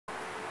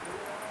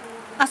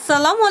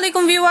আসসালামু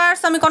আলাইকুম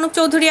ভিউয়ার্স, আমি কনক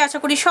চৌধুরী। আশা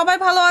করি সবাই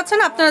ভালো আছেন।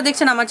 আপনারা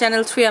দেখছেন আমার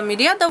channel 3M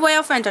media, the way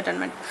of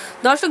entertainment.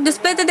 দর্শক,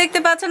 ডিসপ্লেতে দেখতে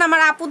পাচ্ছেন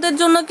আমার আপুদের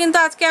জন্য কিন্তু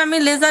আজকে আমি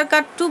লেজার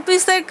কাট 2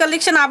 পিসের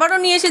কালেকশন আবারও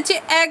নিয়ে এসেছি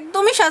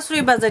একদমই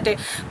সাশ্রয়ী বাজেটে।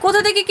 কোথা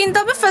থেকে কিনতে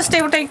হবে ফার্স্টে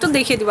ওটা একটু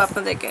দেখিয়ে দিব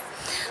আপনাদেরকে।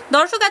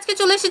 দর্শক, আজকে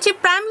চলে এসেছি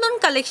প্রাইম লোন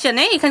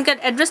কালেকশনে। এখানকার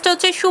অ্যাড্রেসটা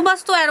হচ্ছে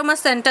সুবাস্তু অ্যারোমা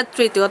সেন্টার,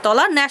 3য়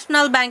তলা,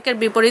 ন্যাশনাল ব্যাংকের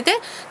বিপরীতে,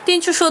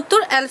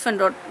 370 এলিফ্যান্ট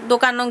রোড,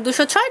 দোকান নং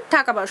 206,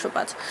 ঢাকা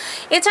 1205।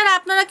 এছাড়া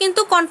আপনারা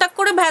কিন্তু কন্ট্যাক্ট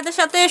করে ভাইদের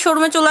সাথে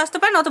শোরুমে চলে আসতে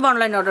পারেন অথবা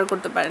অনলাইনে অর্ডার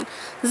করতে পারেন।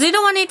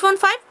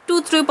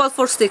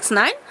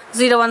 01815234469,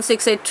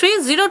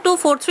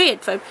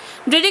 01683024385।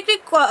 ডিরেক্টলি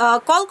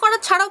কল করা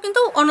ছাড়াও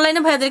কিন্তু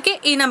অনলাইনে ভাইদেরকে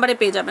এই নাম্বারে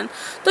পেয়ে যাবেন।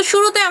 তো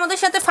শুরুতে আমাদের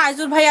সাথে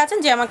ফাইজুর ভাই আছেন,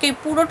 যে আমাকে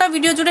পুরোটা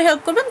ভিডিও জুড়ে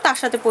হেল্প করবেন। তার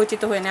সাথে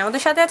পরিচিত হয়ে নেয়।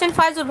 আমাদের সাথে আছেন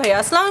ফাইজুর ভাইয়া।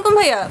 আসসালামু আলাইকুম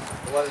ভাইয়া,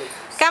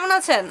 কেমন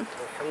আছেন?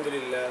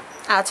 আলহামদুলিল্লাহ।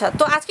 আচ্ছা,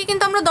 তো আজকে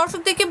কিন্তু আমরা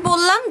দর্শকদেরকে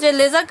বললাম যে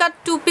লেজার কাট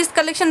 2 পিস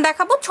কালেকশন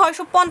দেখাবো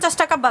 650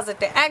 টাকা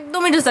বাজেটে,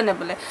 একদমই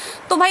রিজনেবলে।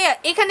 তো ভাইয়া,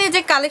 এখানে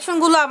যে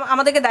কালেকশনগুলো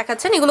আমাদেরকে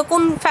দেখাচ্ছেন, এগুলো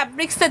কোন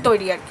ফ্যাব্রিক্সে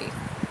তৈরি আর কি?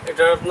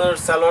 এটা আপনার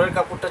সালোয়ারের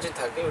কাপড়টা যে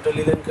থাকে ওটা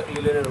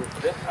লিলেনের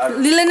উপরে, আর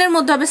লিলেনের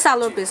মধ্যে হবে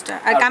সালোয়ার পিসটা,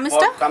 আর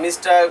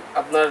কামিজটা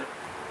আপনার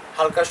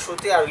হালকা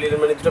সুতি আর লিলেন,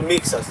 মানে দুটো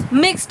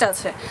মিক্সড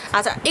আছে।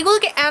 আচ্ছা, এগুলো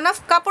কি এনাফ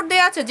কাপড়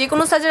দেয়া আছে যে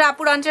কোনো সাইজের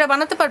আপুর আন্টিরা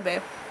বানাতে পারবে?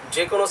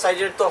 যে কোনো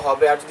সাইজের তো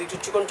হবে, আর যদি একটু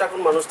চিকন চাকন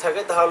মানুষ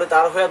থাকে তাহলে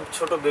তার হয়ে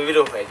ছোট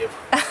বেবিরও হয়ে যাবে।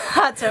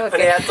 আচ্ছা, ওকে।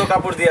 মানে এত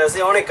কাপড় দিয়ে আছে,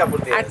 অনেক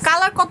কাপড় দিয়ে আছে। আর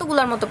কালার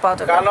কতগুলোর মতো পাওয়া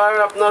যাবে? কালার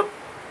আপনার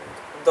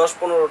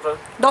 10-15টা,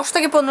 10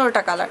 থেকে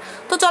 15টা কালার।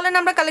 তো চলেন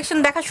আমরা কালেকশন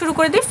দেখা শুরু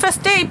করে দিই।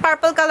 ফার্স্টে এই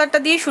পার্পল কালারটা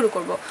দিয়ে শুরু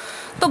করব।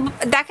 তো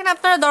দেখেন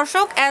আপনারা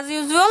দর্শক, অ্যাজ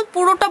ইউজুয়াল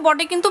পুরোটা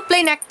বডি কিন্তু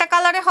প্লেন একটা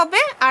কালারে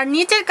হবে, আর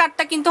নিচের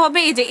কাটটা কিন্তু হবে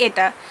এই যে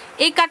এটা,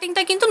 এই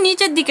কাটিংটা কিন্তু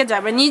নিচের দিকে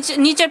যাবে,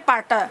 নিচের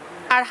পার্টটা।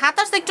 আর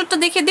হাতার সেক্টরটা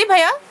দেখিয়ে দিই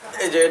ভাইয়া।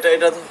 এই যে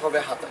এটা তো হবে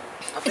হাতা,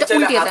 আপনি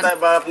চাইলে হাতায়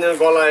বা আপনার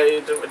গলায়,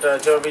 এটা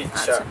যেভাবে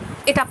ইচ্ছা।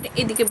 এটা আপনি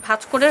এদিকে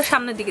ভাঁজ করে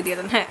সামনের দিকে দিয়ে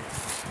দেন। হ্যাঁ,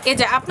 এই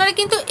যে আপনারা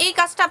কিন্তু এই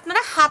কাজটা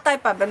আপনারা হাতায়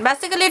পাবেন।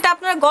 বেসিক্যালি এটা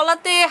আপনারা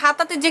গলাতে,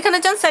 হাতাতে যেখানে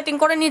চান সেটিং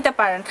করে নিতে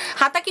পারেন।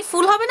 হাতা কি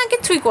ফুল হবে নাকি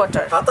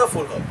 3/4? হাতা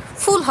ফুল হবে।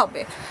 ফুল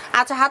হবে।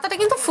 আচ্ছা, হাতাটা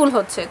কিন্তু ফুল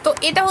হচ্ছে। তো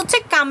এটা হচ্ছে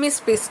কামিজ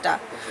পিসটা,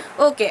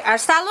 ওকে। আর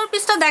সালোয়ার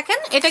পিসটা দেখেন,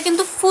 এটা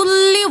কিন্তু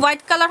ফুললি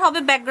হোয়াইট কালার হবে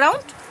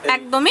ব্যাকগ্রাউন্ড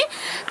একদমই।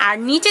 আর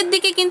নিচের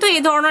দিকে কিন্তু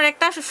এই ধরনের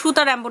একটা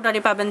সুতার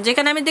এমব্রয়ডারি পাবেন,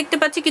 যেখানে আমি দেখতে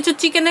পাচ্ছি কিছু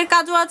চিকেনের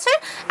কাজও আছে।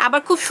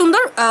 আবার খুব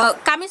সুন্দর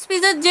কামিজ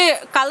পিসের যে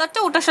কালারটা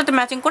ওটার সাথে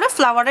ম্যাচিং করে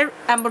ফ্লাওয়ারের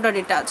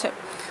এমব্রয়ডারিটা আছে,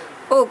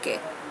 ওকে।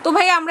 তো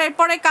ভাই আমরা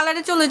এরপরে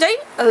কালারে চলে যাই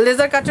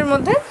লেজার কাটের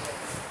মধ্যে।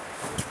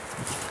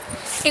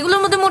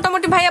 এগুলোর মধ্যে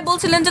মোটামুটি ভাইয়া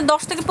বলছিলেন যে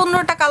 10 থেকে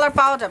 15টা কালার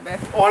পাওয়া যাবে।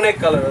 অনেক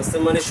কালার আছে,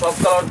 মানে সব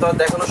কালার তো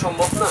দেখানো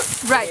সম্ভব না।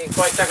 রাইট,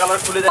 কয়েকটা কালার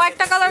খুলে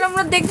কয়েকটা কালার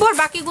আমরা দেখবো, আর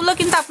বাকিগুলো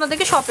কিন্তু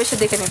আপনাদেরকে শপ এসে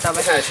দেখে নিতে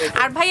হবে।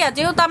 আর ভাইয়া,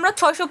 যেহেতু আমরা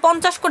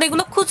 650 করে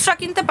এগুলো খুচরা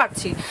কিনতে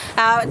পারছি,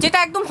 যেটা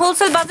একদম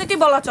হোলসেল বাজেটই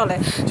বলা চলে,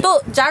 তো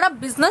যারা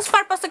বিজনেস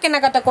পারপাসে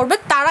কেনাকাটা করবে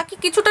তারা কি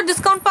কিছুটা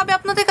ডিসকাউন্ট পাবে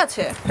আপনাদের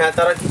কাছে? হ্যাঁ,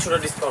 তারা কিছুটা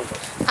ডিসকাউন্ট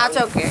পাবে।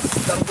 আচ্ছা, ওকে।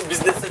 তারা তো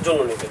বিজনেসের জন্য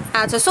নেবে।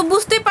 আচ্ছা, সো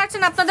বুঝতেই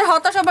পারছেন আপনাদের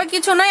হতাশ হবার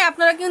কিছু নাই,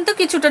 আপনারা কিন্তু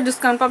কিছুটা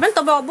ডিসকাউন্ট পাবেন।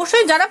 তবে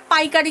অবশ্যই যারা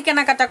পাইকারি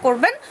কেনাকাটা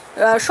করবেন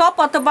শপ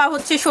অথবা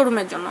হচ্ছে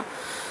শোরুমের জন্য।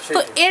 তো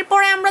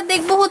এরপরে আমরা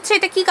দেখবো হচ্ছে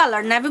এটা কি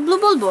কালার, নেভি ব্লু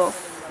বলবো?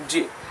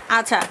 জি।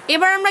 আচ্ছা,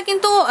 এবার আমরা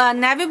কিন্তু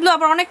নেভি ব্লু,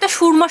 আবার অনেকটা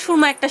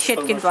সুরমা একটা শেড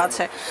কিন্তু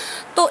আছে।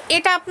 তো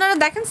এটা আপনারা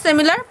দেখেন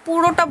সিমিলার,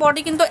 পুরোটা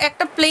বডি কিন্তু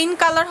একটা প্লেন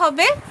কালার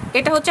হবে।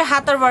 এটা হচ্ছে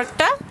হাতার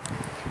ওয়ার্কটা,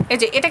 এই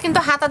যে এটা কিন্তু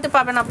হাতাতে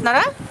পাবেন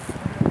আপনারা,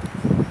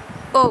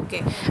 ওকে।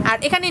 আর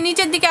এখানে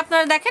নিচের দিকে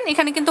আপনারা দেখেন,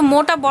 এখানে কিন্তু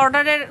মোটা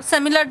বর্ডারের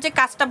সিমিলার যে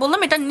কাজটা বললাম,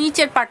 এটা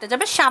নিচের পার্টে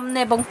যাবে, সামনে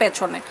এবং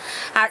পেছনে।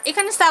 আর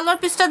এখানে সালোয়ার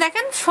পিসটা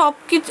দেখেন,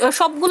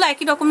 সবগুলো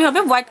একই রকমই হবে,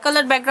 হোয়াইট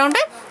কালার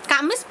ব্যাকগ্রাউন্ডে।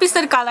 কামিজ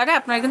পিসের কালারে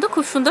আপনারা কিন্তু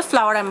খুব সুন্দর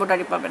ফ্লাওয়ার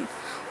এমব্রয়ডারি পাবেন।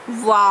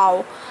 ওয়াও।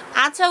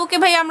 আচ্ছা, ওকে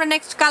ভাই, আমরা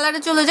নেক্সট কালারে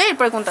চলে যাই।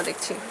 এরপরে কোনটা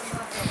দেখছি?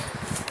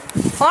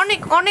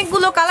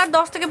 অনেকগুলো কালার,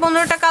 10 থেকে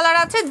 15টা কালার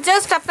আছে।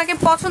 জাস্ট আপনাকে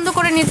পছন্দ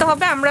করে নিতে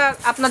হবে। আমরা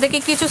আপনাদেরকে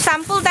কিছু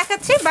স্যাম্পল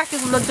দেখাচ্ছি,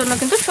 বাকিগুলোর জন্য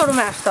কিন্তু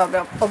শোরুমে আসতে হবে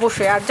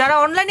অবশ্যই। আর যারা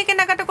অনলাইনে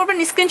কেনাকাটা করবেন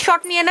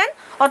স্ক্রিনশট নিয়ে নেন,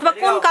 অথবা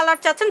কোন কালার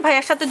চাচ্ছেন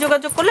ভাইয়ার সাথে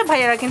যোগাযোগ করলে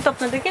ভাইয়ারা কিন্তু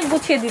আপনাদেরকে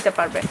গুছিয়ে দিতে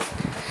পারবে।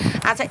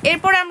 আচ্ছা,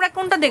 এরপরে আমরা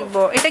কোনটা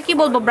দেখবো? এটা কি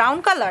বলবো, ব্রাউন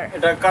কালার?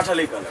 এটা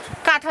কাঠালি কালার।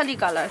 কাঠালি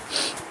কালার।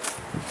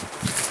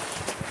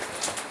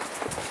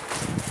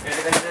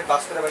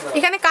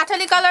 এখানে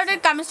কাঠালি কালারের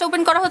কামিজটা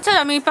ওপেন করা হচ্ছে।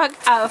 আমি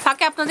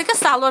ফাঁকে আপনাদেরকে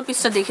সালোয়ার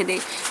পিসটা দেখে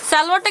দিই।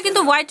 সালোয়ারটা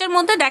কিন্তু হোয়াইটের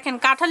মধ্যে দেখেন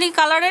কাঠালি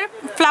কালারের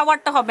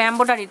ফ্লাওয়ারটা হবে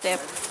এমব্রয়ডারিতে,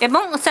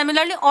 এবং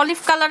সিমিলারলি অলিভ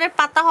কালারের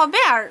পাতা হবে,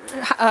 আর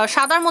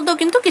সাদার মধ্যেও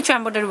কিন্তু কিছু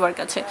এমব্রয়ডারি ওয়ার্ক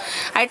আছে।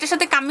 আর এটার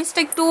সাথে কামিজটা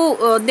একটু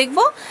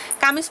দেখবো।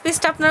 কামিজ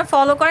পিসটা আপনারা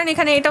ফলো করেন।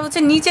 এখানে এটা হচ্ছে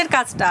নিচের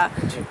কাজটা,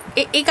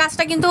 এই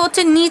কাজটা কিন্তু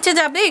হচ্ছে নিচে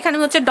যাবে। এখানে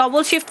হচ্ছে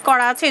ডবল শিফট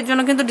করা আছে, এর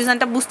জন্য কিন্তু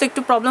ডিজাইনটা বুঝতে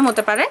একটু প্রবলেম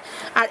হতে পারে।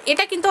 আর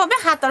এটা কিন্তু হবে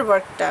হাতার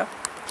ওয়ার্কটা,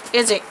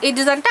 এই যে এই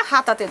ডিজাইনটা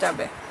হাতাতে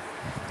যাবে।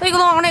 তো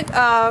এগুলো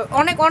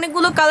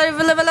অনেকগুলো কালার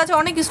অ্যাভেলেবেল আছে,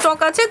 অনেক স্টক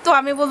আছে। তো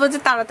আমি বলবো যে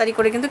তাড়াতাড়ি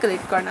করে কিন্তু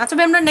কালেক্ট করেন। আচ্ছা,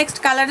 আমরা নেক্সট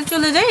কালারে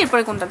চলে যাই।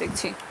 এরপরে কোনটা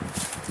দেখছি?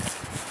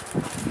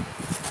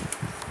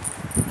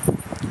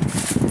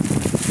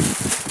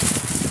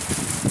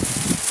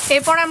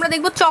 এরপর আমরা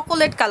দেখব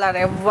চকোলেট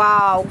কালারে।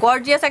 ওয়াও,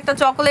 গর্জিয়াস একটা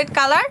চকোলেট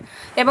কালার,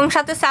 এবং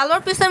সাথে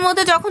সালোয়ার পিসের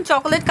মধ্যে যখন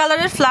চকোলেট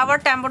কালারের ফ্লাওয়ার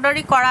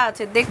এমব্রয়ডারি করা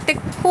আছে, দেখতে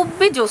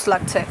খুবই জোস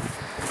লাগছে।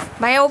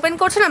 ভাইয়া ওপেন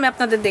করছেন, আমি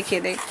আপনাদের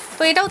দেখিয়ে দেই।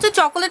 তো এটা হচ্ছে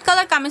চকোলেট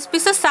কালার কামিজ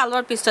পিসের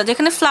সালোয়ার পিসটা,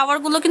 যেখানে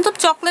ফ্লাওয়ারগুলো কিন্তু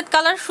চকোলেট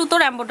কালার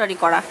সুতোর এমব্রয়ডারি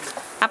করা।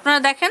 আপনারা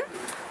দেখেন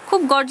খুব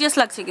গর্জিয়াস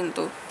লাগছে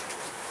কিন্তু।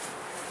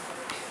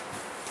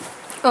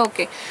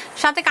 ওকে,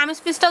 সাথে কামিজ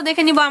পিসটাও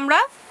দেখে নিব আমরা।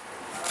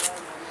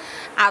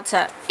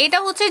 আচ্ছা, এটা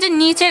হচ্ছে যে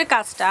নিচের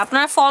কাজটা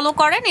আপনারা ফলো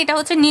করেন, এটা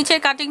হচ্ছে নিচের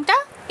কাটিংটা,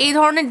 এই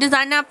ধরনের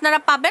ডিজাইনে আপনারা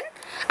পাবেন।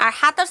 আর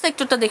হাতার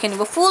সেক্টরটা দেখে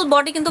নিব, ফুল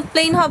বডি কিন্তু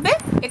প্লেন হবে,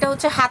 এটা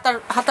হচ্ছে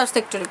হাতার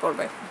সেক্টরে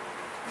পড়বে।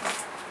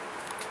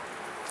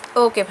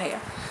 ওকে ভাইয়া,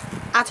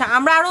 আচ্ছা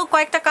আমরা আরো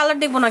কয়েকটা কালার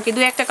দেখবো নাকি?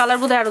 দুই একটা কালার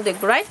বোধহয় আরো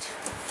দেখবো, রাইট?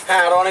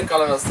 হ্যাঁ, আরো অনেক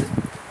কালার আছে।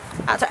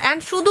 আচ্ছা,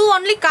 এন্ড শুধু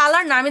অনলি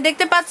কালার না, আমি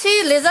দেখতে পাচ্ছি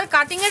লেজার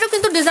কাটিং এরও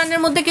কিন্তু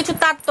ডিজাইনের মধ্যে কিছু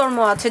তারতম্য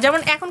আছে, যেমন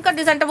এখনকার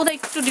ডিজাইনটা বোধহয়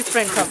একটু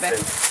ডিফারেন্ট হবে।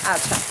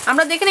 আচ্ছা,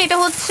 আমরা দেখেন এটা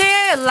হচ্ছে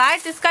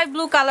লাইট স্কাই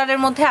ব্লু কালারের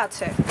মধ্যে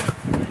আছে।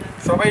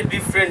 সবাই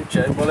ডিফারেন্ট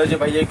চাই, বলে যে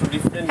ভাইয়া একটু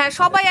ডিফারেন্ট। হ্যাঁ,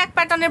 সবাই এক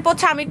প্যাটার্নের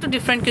পড়ছে, আমি একটু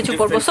ডিফারেন্ট কিছু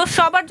করব, সো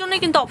সবার জন্য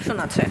কিন্তু অপশন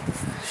আছে।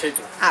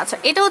 সেটা। আচ্ছা,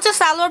 এটা হচ্ছে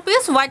সালোয়ার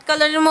পিস, হোয়াইট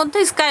কালারের মধ্যে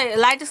স্কাই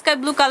লাইট স্কাই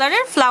ব্লু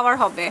কালারের ফ্লাওয়ার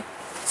হবে,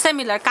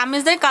 সিমিলার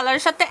কামিজের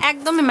কালারের সাথে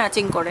একদমই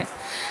ম্যাচিং করে।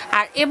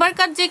 আর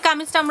এবারকার যে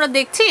কামিজটা আমরা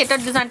দেখছি,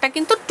 এটার ডিজাইনটা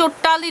কিন্তু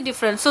টোটালি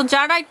ডিফারেন্ট, সো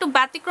যারা একটু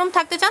ব্যতিক্রম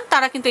থাকতে চান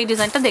তারা কিন্তু এই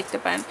ডিজাইনটা দেখতে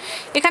পারেন।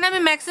 এখানে আমি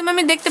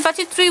ম্যাক্সিমামই দেখতে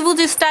পাচ্ছি ত্রিভুজ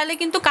স্টাইলে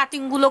কিন্তু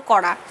কাটিংগুলো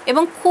করা,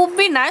 এবং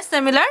খুবই নাইস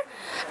সিমিলার।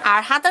 আর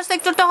হাতার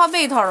সেক্টরটা হবে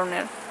এই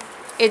ধরনের,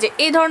 এই যে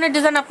এই ধরনের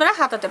ডিজাইন আপনারা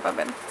হাতাতে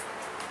পাবেন।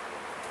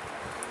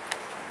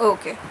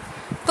 ওকে,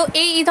 তো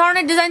এই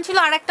ধরনের ডিজাইন ছিল।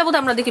 আর একটা বোধ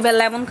আমরা দেখি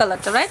লেমন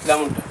কালারটা, রাইট?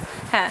 লেমনটা,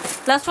 হ্যাঁ,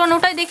 লাস্ট ওয়ান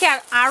ওটাই দেখি। আর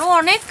আরো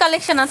অনেক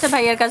কালেকশন আছে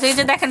ভাইয়ার কাছে, এই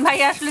যে দেখেন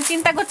ভাইয়া আসলে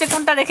চিন্তা করছে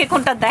কোনটা রেখে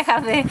কোনটা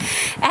দেখাবে,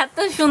 এত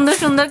সুন্দর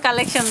সুন্দর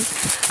কালেকশন।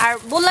 আর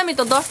বললামই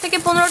তো 10 থেকে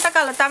 15টা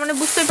কালার, তার মানে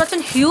বুঝতেই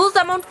পারছেন হিউজ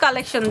অ্যামাউন্ট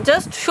কালেকশন।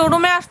 জাস্ট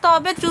শোরুমে আসতে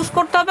হবে, চুজ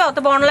করতে হবে,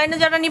 অথবা অনলাইনে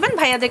যারা নেবেন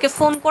ভাইয়াদেরকে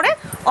ফোন করে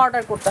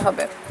অর্ডার করতে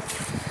হবে।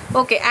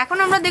 ওকে, এখন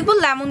আমরা দেখবো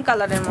লেমন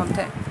কালারের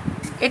মধ্যে।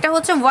 এটা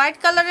হচ্ছে হোয়াইট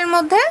কালারের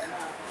মধ্যে,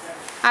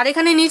 আর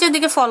এখানে নিচের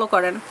দিকে ফলো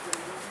করেন,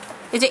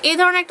 এই যে এই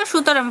ধরনের একটা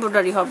সুতার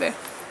এমব্রয়ডারি হবে।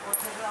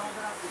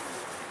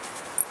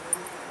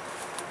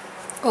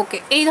 ওকে,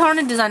 এই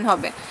ধরনের ডিজাইন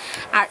হবে।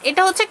 আর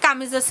এটা হচ্ছে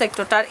কামিজের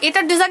সেক্টরটা, আর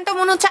এটার ডিজাইনটা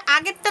মনে হচ্ছে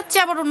আগেরটার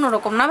চেয়ে আবার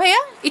অন্যরকম না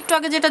ভাইয়া? একটু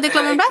আগে যেটা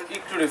দেখলাম আমরা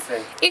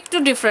একটু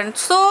ডিফারেন্ট।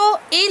 সো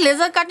এই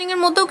লেজার কাটিং এর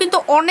মধ্যেও কিন্তু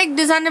অনেক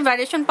ডিজাইনের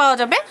ভ্যারিয়েশন পাওয়া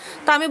যাবে।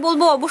 তো আমি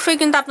বলবো অবশ্যই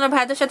কিন্তু আপনার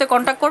ভাইদের সাথে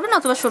কন্ট্যাক্ট করবেন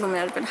অথবা শোরুমে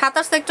আসবেন।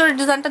 হাতার সেক্টরের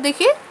ডিজাইনটা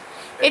দেখি,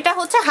 এটা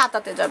হচ্ছে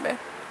হাতাতে যাবে।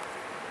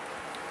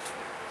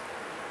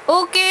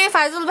 ওকে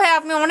ফাইজুল ভাই,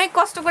 আপনি অনেক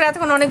কষ্ট করে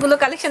এতক্ষণ অনেকগুলো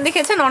কালেকশন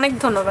দেখেছেন, অনেক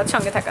ধন্যবাদ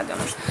সঙ্গে থাকার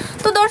জন্য।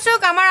 তো দর্শক,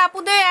 আমার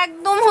আপুদের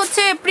একদম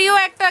হচ্ছে প্রিয়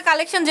একটা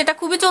কালেকশন যেটা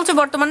খুবই চলছে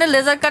বর্তমানে,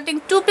 লেজার কাটিং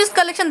 2 পিস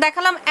কালেকশন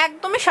দেখালাম,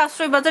 একদমই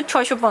সাশ্রয়ী বাজেট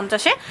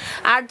 650-এ।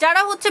 আর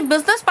যারা হচ্ছে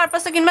বিজনেস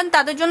পারপাসে কিনবেন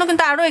তাদের জন্য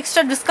কিন্তু আরও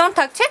এক্সট্রা ডিসকাউন্ট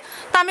থাকছে।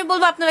 তো আমি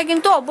বলবো আপনারা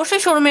কিন্তু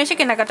অবশ্যই শোরুমে এসে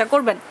কেনাকাটা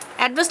করবেন।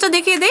 অ্যাড্রেসটা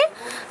দেখিয়ে দিই,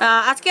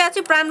 আজকে আছি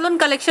প্রাইম লোন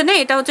কালেকশনে।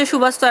 এটা হচ্ছে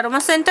সুভাষ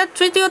অ্যারোমা সেন্টার,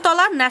 3য়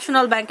তলা,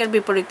 ন্যাশনাল ব্যাংকের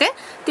বিপরীতে,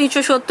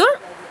 370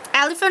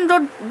 এলিফ্যান্ট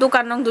রোড,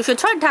 দোকান নং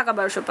 206, ঢাকা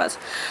 1205।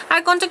 আর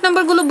কন্ট্যাক্ট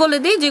নাম্বারগুলো বলে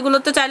দিই,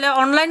 যেগুলোতে চাইলে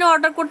অনলাইনে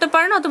অর্ডার করতে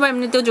পারেন অথবা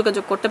এমনিতেও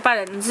যোগাযোগ করতে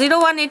পারেন।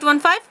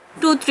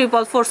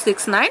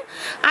 01815234469,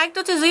 আরেকটা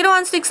হচ্ছে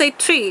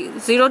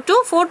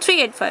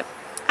 01683024385।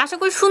 আশা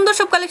করি সুন্দর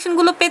সব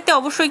কালেকশনগুলো পেতে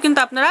অবশ্যই কিন্তু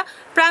আপনারা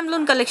প্রাইম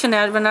লোন কালেকশনে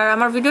আসবেন। আর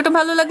আমার ভিডিওটা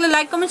ভালো লাগলে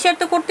লাইক কমেন্ট শেয়ার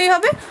তো করতেই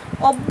হবে,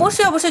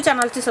 অবশ্যই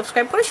চ্যানেলটি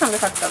সাবস্ক্রাইব করে সঙ্গে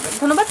থাকতে হবে।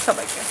 ধন্যবাদ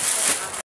সবাইকে।